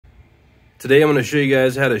Today I'm going to show you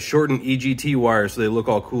guys how to shorten Egt wire so they look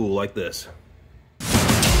all cool like this.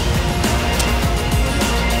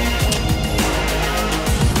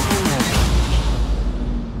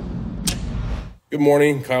 Good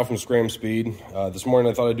morning, Kyle from Scram Speed. This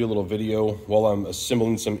morning I thought I'd do a little video while I'm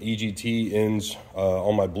assembling some Egt ends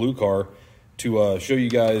on my blue car to show you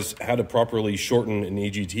guys how to properly shorten an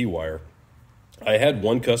Egt wire. I had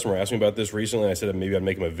one customer ask me about this recently, and I said maybe I'd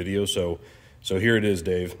make him a video, so here it is,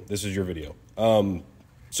 Dave. This is your video.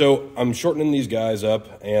 So I'm shortening these guys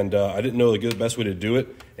up, and I didn't know the best way to do it,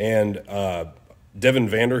 and Devin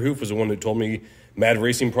Vanderhoof was the one that told me Mad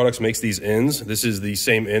Racing Products makes these ends. This is the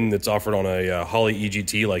same end that's offered on a Holly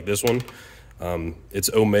Egt like this one.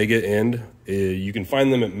 It's Omega end. You can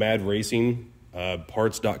find them at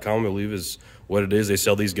madracingparts.com, I believe is what it is. They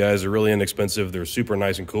sell these guys. They're really inexpensive. They're super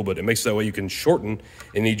nice and cool, but it makes it that way you can shorten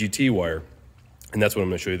an Egt wire, and that's what I'm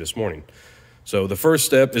going to show you this morning. So the first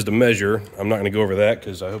step is to measure. I'm not going to go over that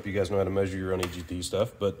because I hope you guys know how to measure your own Egt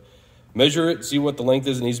stuff, but measure it, see what the length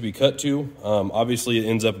is it needs to be cut to. Obviously it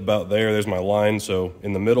ends up about there. There's my line, so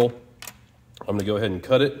in the middle, I'm going to go ahead and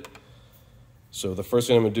cut it. So the first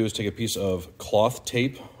thing I'm going to do is take a piece of cloth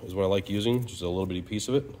tape, is what I like using, just a little bitty piece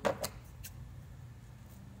of it.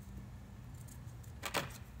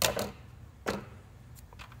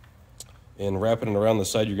 And wrapping it around the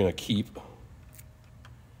side you're going to keep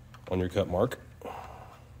on your cut mark.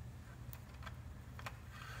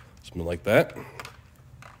 Something like that.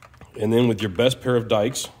 And then with your best pair of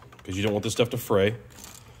dikes, because you don't want this stuff to fray,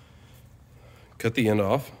 cut the end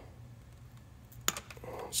off.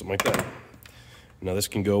 Something like that. Now this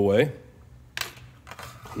can go away.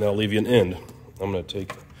 Now I'll leave you an end. I'm going to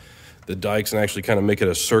take the dikes and actually kind of make it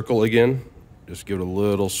a circle again. Just give it a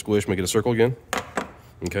little squish, make it a circle again.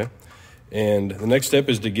 Okay. And the next step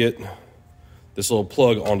is to get this little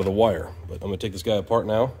plug onto the wire. But I'm going to take this guy apart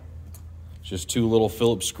now. It's just two little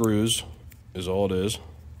Phillips screws is all it is.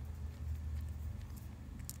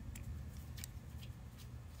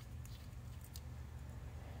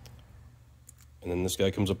 And then this guy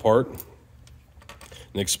comes apart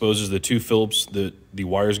and exposes the two Phillips that the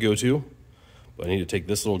wires go to. But I need to take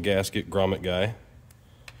this little gasket grommet guy.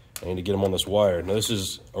 I need to get him on this wire. Now this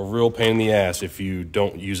is a real pain in the ass if you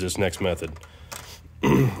don't use this next method.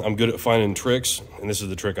 I'm good at finding tricks, and this is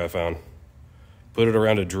the trick I found. Put it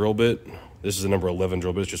around a drill bit. This is the number 11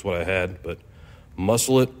 drill bit, it's just what I had, but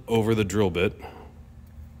muscle it over the drill bit,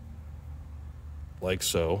 like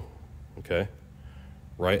so, okay?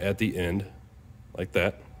 Right at the end, like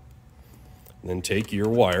that. And then take your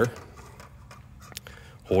wire,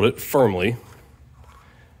 hold it firmly,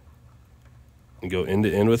 and go end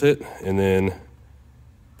to end with it, and then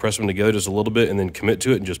press them together just a little bit, and then commit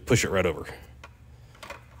to it and just push it right over.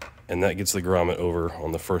 And that gets the grommet over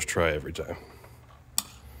on the first try every time.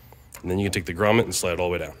 And then you can take the grommet and slide it all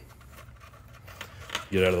the way down.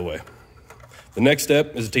 Get it out of the way. The next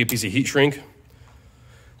step is to take a piece of heat shrink.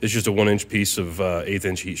 It's just a 1-inch piece of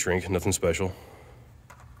 1/8-inch heat shrink, nothing special.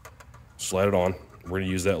 Slide it on. We're gonna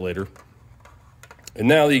use that later. And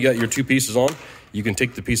now that you got your two pieces on, you can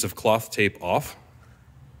take the piece of cloth tape off.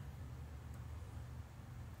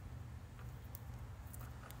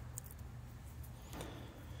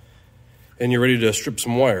 And you're ready to strip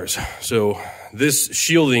some wires. So this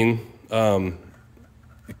shielding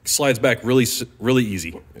slides back really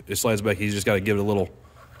easy. It slides back, you just gotta give it a little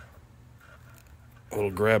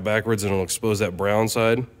grab backwards and it'll expose that brown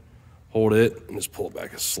side. Hold it and just pull it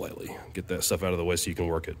back slightly. Get that stuff out of the way so you can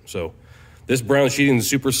work it. So this brown sheeting is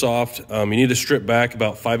super soft. You need to strip back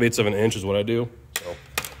about 5/8 of an inch is what I do. So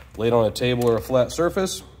lay it on a table or a flat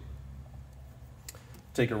surface.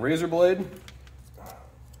 Take a razor blade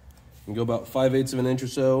and go about 5/8 of an inch or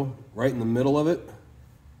so right in the middle of it.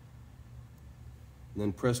 And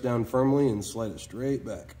then press down firmly and slide it straight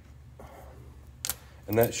back.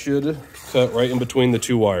 And that should cut right in between the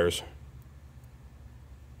two wires.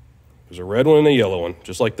 There's a red one and a yellow one,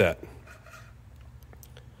 just like that.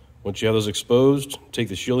 Once you have those exposed, take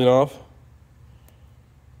the shielding off. It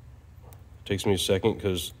takes me a second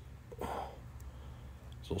because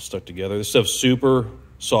it's all stuck together. This stuff's super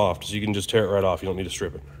soft, so you can just tear it right off. You don't need to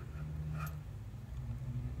strip it.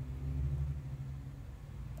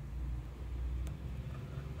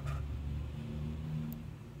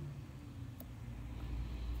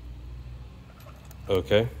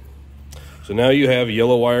 Okay, so now you have a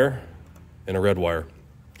yellow wire and a red wire.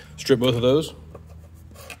 Strip both of those.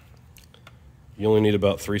 You only need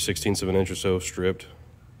about 3/16 of an inch or so stripped,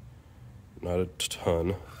 not a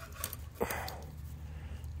ton.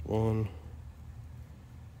 One,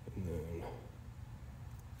 and then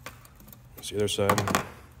that's the other side.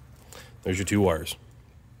 There's your two wires.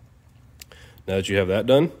 Now that you have that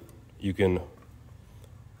done, you can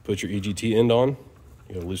put your EGT end on.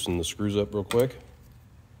 You gotta loosen the screws up real quick.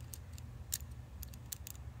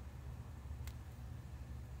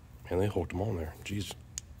 And they hooked them on there. Jeez.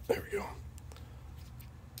 There we go.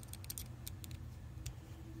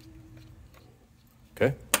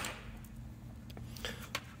 Okay.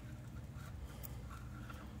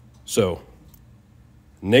 So,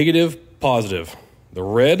 negative, positive. The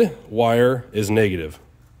red wire is negative.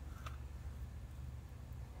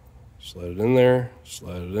 Slide it in there,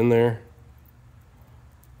 slide it in there.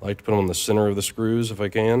 I like to put them on the center of the screws if I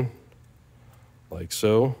can, like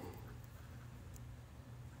so.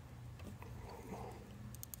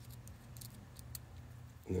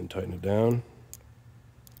 And then tighten it down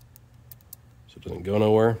so it doesn't go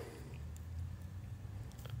nowhere.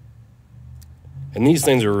 And these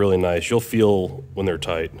things are really nice. You'll feel when they're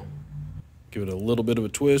tight. Give it a little bit of a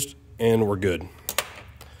twist and we're good.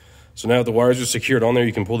 So now that the wires are secured on there,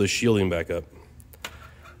 you can pull the shielding back up.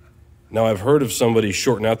 Now I've heard of somebody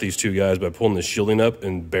shorting out these two guys by pulling the shielding up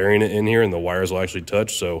and burying it in here and the wires will actually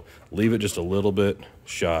touch, so leave it just a little bit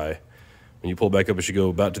shy. When you pull back up, it should go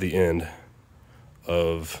about to the end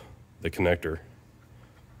of the connector.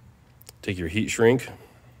 Take your heat shrink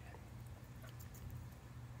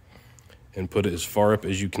and put it as far up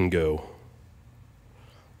as you can go,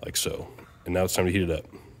 like so. And now it's time to heat it up.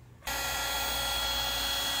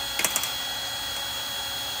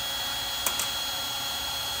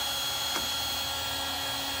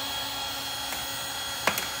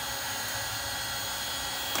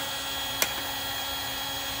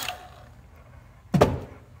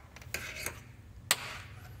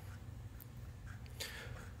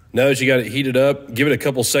 Now that you got it heated up, give it a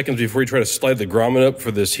couple seconds before you try to slide the grommet up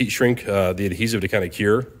for this heat shrink, the adhesive to kind of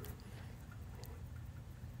cure.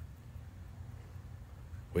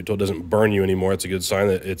 Wait till it doesn't burn you anymore. It's a good sign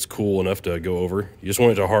that it's cool enough to go over. You just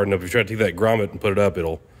want it to harden up. If you try to take that grommet and put it up,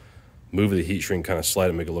 it'll move the heat shrink, kind of slide it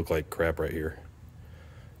and make it look like crap right here.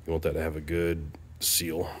 You want that to have a good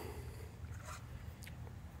seal.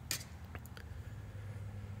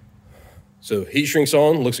 So heat shrink's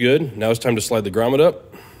on, looks good. Now it's time to slide the grommet up.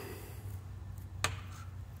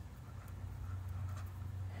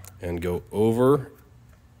 And go over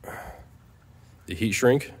the heat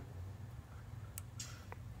shrink.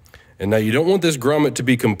 And now you don't want this grommet to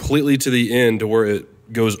be completely to the end to where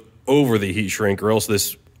it goes over the heat shrink, or else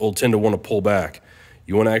this will tend to want to pull back.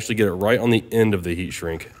 You want to actually get it right on the end of the heat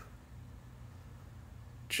shrink.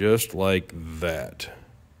 Just like that,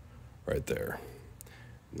 right there.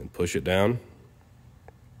 And then push it down.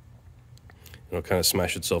 It'll kind of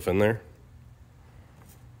smash itself in there.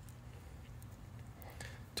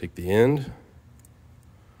 Take the end,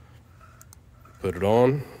 put it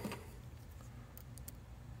on.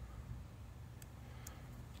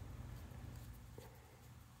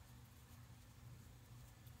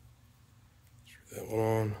 Screw that one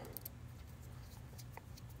on.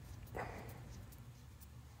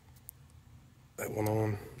 That one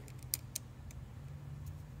on.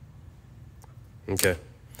 Okay,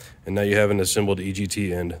 and now you have an assembled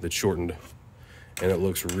EGT end that's shortened, and it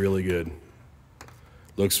looks really good.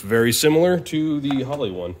 Looks very similar to the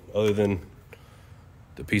Holley one, other than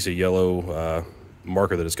the piece of yellow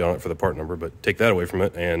marker that it's got on it for the part number, but take that away from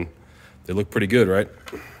it, and they look pretty good, right?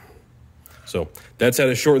 So that's how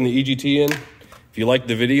to shorten the EGT in. If you liked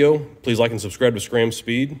the video, please like and subscribe to Scram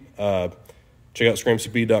Speed. Check out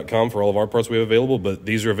scramspeed.com for all of our parts we have available, but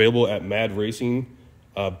these are available at Mad Racing.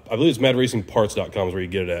 I believe it's madracingparts.com is where you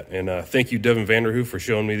get it at. And thank you, Devin Vanderhoof, for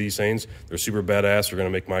showing me these things. They're super badass. They're going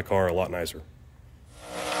to make my car a lot nicer.